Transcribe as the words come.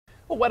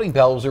Well, wedding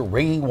bells are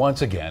ringing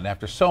once again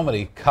after so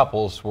many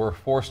couples were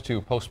forced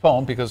to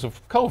postpone because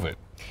of COVID.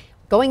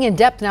 Going in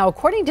depth now,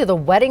 according to the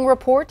Wedding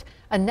Report,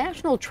 a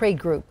national trade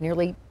group,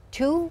 nearly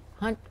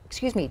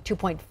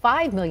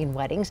 2.5 million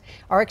weddings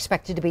are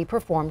expected to be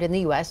performed in the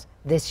U.S.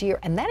 this year,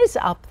 and that is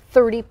up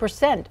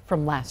 30%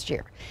 from last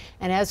year.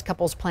 And as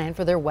couples plan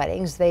for their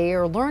weddings, they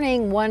are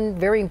learning one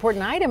very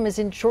important item is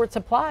in short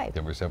supply.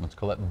 Denver 7's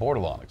Colette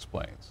Bordelon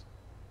explains.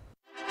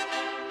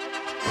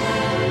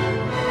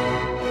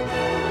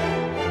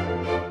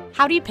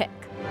 How do you pick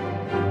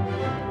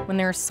when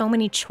there are so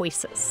many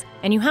choices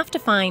and you have to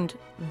find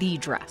the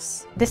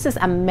dress? This is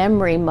a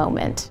memory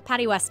moment.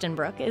 Patty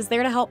Westenbrook is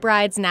there to help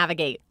brides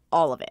navigate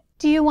all of it.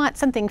 Do you want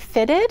something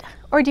fitted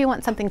or do you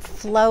want something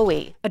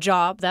flowy? A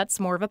job that's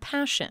more of a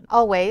passion.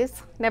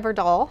 Always, never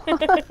dull.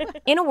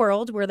 In a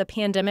world where the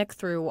pandemic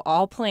threw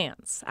all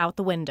plans out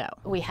the window.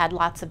 We had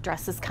lots of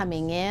dresses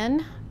coming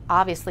in.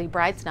 Obviously,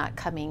 brides not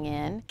coming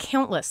in.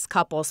 Countless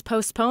couples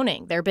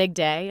postponing their big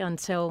day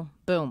until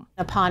boom.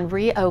 Upon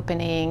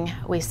reopening,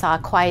 we saw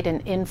quite an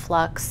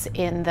influx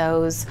in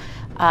those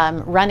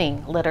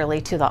running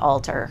literally to the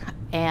altar.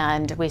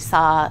 And we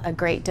saw a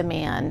great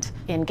demand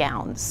in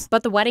gowns.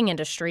 But the wedding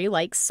industry,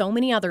 like so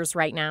many others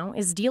right now,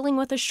 is dealing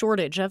with a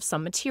shortage of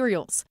some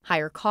materials,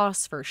 higher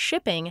costs for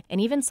shipping,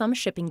 and even some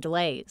shipping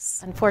delays.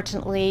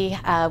 Unfortunately,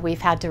 we've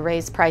had to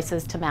raise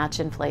prices to match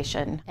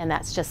inflation, and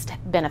that's just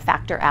been a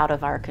factor out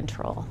of our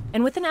control.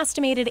 And with an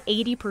estimated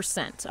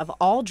 80% of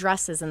all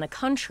dresses in the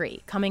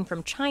country coming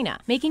from China,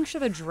 making sure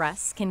the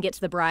dress can get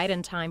to the bride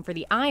in time for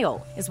the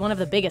aisle is one of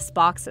the biggest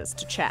boxes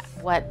to check.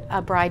 What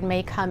a bride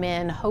may come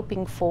in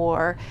hoping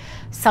for,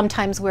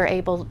 sometimes we're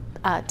able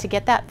to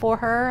get that for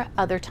her,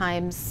 other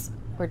times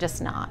we're just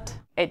not.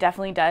 It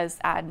definitely does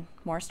add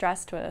more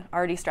stress to an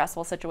already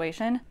stressful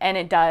situation, and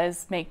it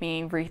does make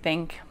me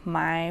rethink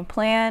my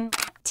plan.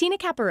 Tina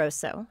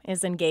Caparoso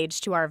is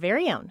engaged to our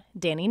very own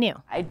Danny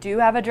New. I do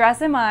have a dress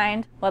in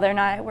mind. Whether or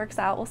not it works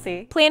out, we'll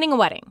see. Planning a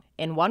wedding,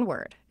 in one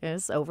word,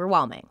 is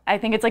overwhelming. I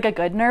think it's like a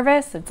good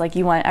nervous. It's like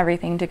you want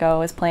everything to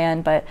go as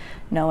planned, but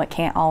no, it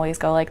can't always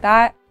go like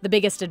that. The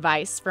biggest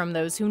advice from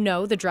those who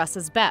know the dress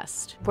is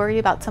best: worry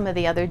about some of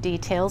the other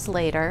details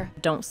later.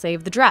 Don't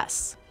save the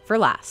dress for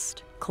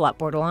last. Colette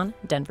Bordelon,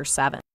 Denver 7.